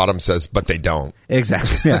bottom says, but they don't.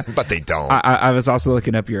 Exactly. Yeah. But they don't. I was also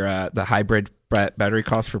looking up your the hybrid battery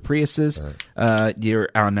cost for Priuses. You're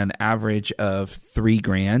on an average of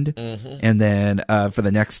 $3,000, mm-hmm. And then for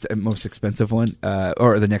the next most expensive one,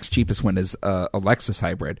 or the next cheapest one is a Lexus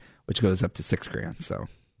hybrid, which goes up to $6,000. So,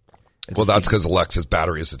 well, that's because the Lexus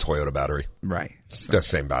battery is a Toyota battery, right? It's the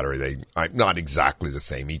same battery. Not exactly the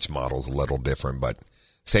same. Each model is a little different, but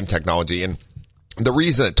same technology. And the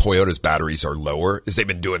reason that Toyota's batteries are lower is they've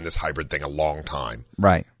been doing this hybrid thing a long time.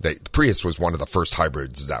 Right. The Prius was one of the first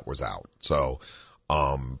hybrids that was out. So,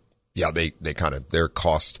 they kind of, their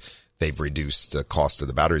cost, they've reduced the cost of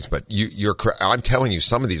the batteries. But I'm telling you,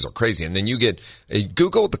 some of these are crazy. And then you get,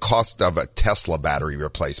 Google the cost of a Tesla battery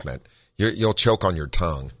replacement. You'll choke on your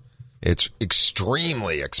tongue. It's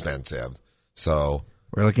extremely expensive. So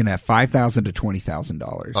we're looking at $5,000 to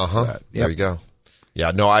 $20,000. There you go.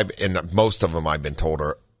 Yeah, no, and most of them I've been told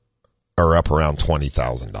are up around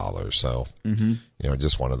 $20,000. So,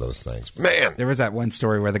 just one of those things. Man, there was that one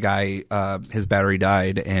story where the guy, his battery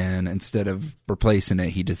died, and instead of replacing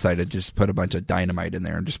it, he decided to just put a bunch of dynamite in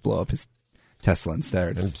there and just blow up his Tesla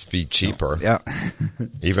instead. It'd be cheaper. Yeah.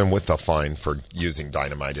 Even with the fine for using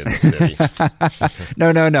dynamite in the city.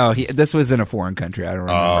 No. This was in a foreign country. I don't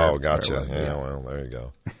remember. Oh, gotcha. Yeah, well, there you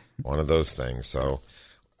go. One of those things. So,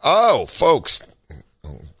 folks,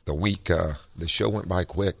 the show went by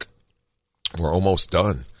quick. We're almost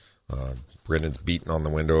done. Brendan's beating on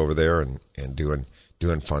the window over there and doing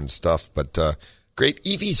fun stuff. But great.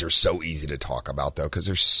 EVs are so easy to talk about, though, because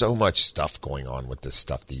there's so much stuff going on with this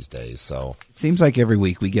stuff these days. So seems like every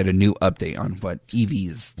week we get a new update on what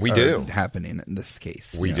EVs are happening in this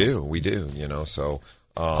case. We do. So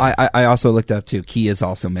I also looked up, too. Kia is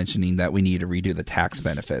also mentioning that we need to redo the tax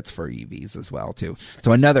benefits for EVs as well, too.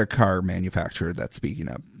 So another car manufacturer that's speaking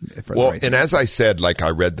up. Well, and as I said, like I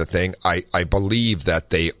read the thing, I believe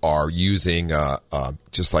that they are using,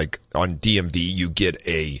 just like on DMV, you get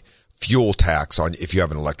a fuel tax on if you have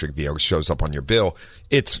an electric vehicle, it shows up on your bill.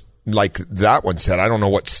 It's like that one said, I don't know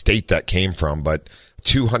what state that came from, but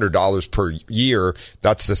 $200 per year,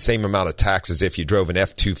 that's the same amount of tax as if you drove an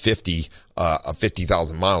F-250 of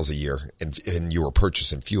 50,000 miles a year and you were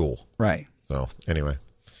purchasing fuel. Right. So anyway,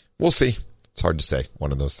 we'll see. It's hard to say.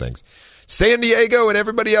 One of those things. San Diego and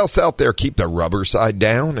everybody else out there, keep the rubber side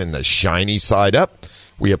down and the shiny side up.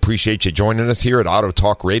 We appreciate you joining us here at Auto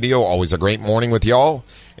Talk Radio. Always a great morning with y'all.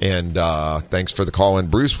 And thanks for the call in,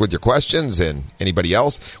 Bruce, with your questions and anybody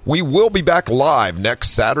else. We will be back live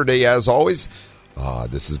next Saturday, as always.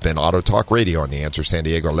 This has been Auto Talk Radio on The Answer San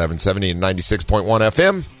Diego 1170 and 96.1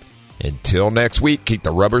 FM. Until next week, keep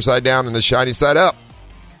the rubber side down and the shiny side up.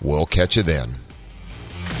 We'll catch you then.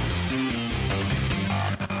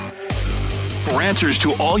 For answers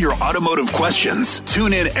to all your automotive questions,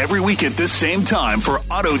 tune in every week at this same time for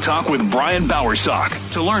Auto Talk with Brian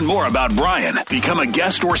Bowersock. To learn more about Brian, become a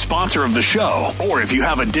guest or sponsor of the show, or if you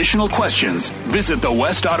have additional questions, visit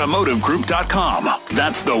thewestautomotivegroup.com.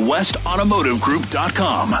 That's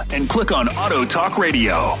thewestautomotivegroup.com and click on Auto Talk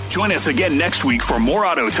Radio. Join us again next week for more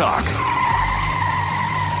Auto Talk.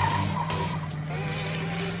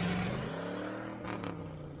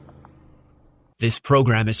 This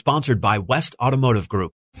program is sponsored by West Automotive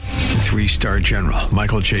Group. 3-star General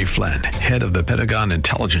Michael J. Flynn, head of the Pentagon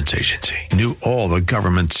Intelligence Agency, knew all the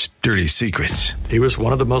government's dirty secrets. He was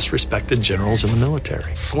one of the most respected generals in the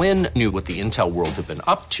military. Flynn knew what the intel world had been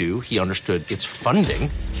up to. He understood its funding.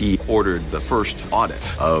 He ordered the first audit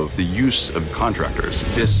of the use of contractors.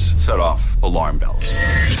 This set off alarm bells.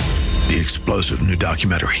 The explosive new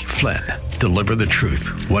documentary, Flynn, Deliver the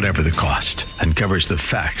Truth, Whatever the Cost, uncovers the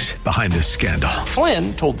facts behind this scandal.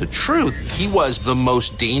 Flynn told the truth. He was the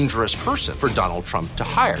most dangerous person for Donald Trump to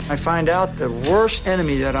hire. I find out the worst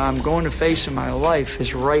enemy that I'm going to face in my life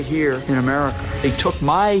is right here in America. They took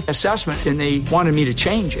my assessment and they wanted me to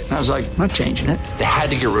change it. And I was like, I'm not changing it. They had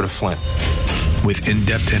to get rid of Flynn. With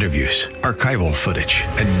in-depth interviews, archival footage,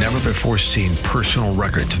 and never-before-seen personal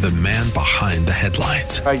records of the man behind the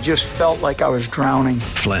headlines. I just felt like I was drowning.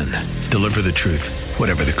 Flynn, Deliver the Truth,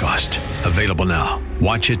 Whatever the Cost. Available now.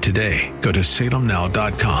 Watch it today. Go to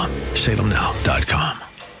salemnow.com. salemnow.com.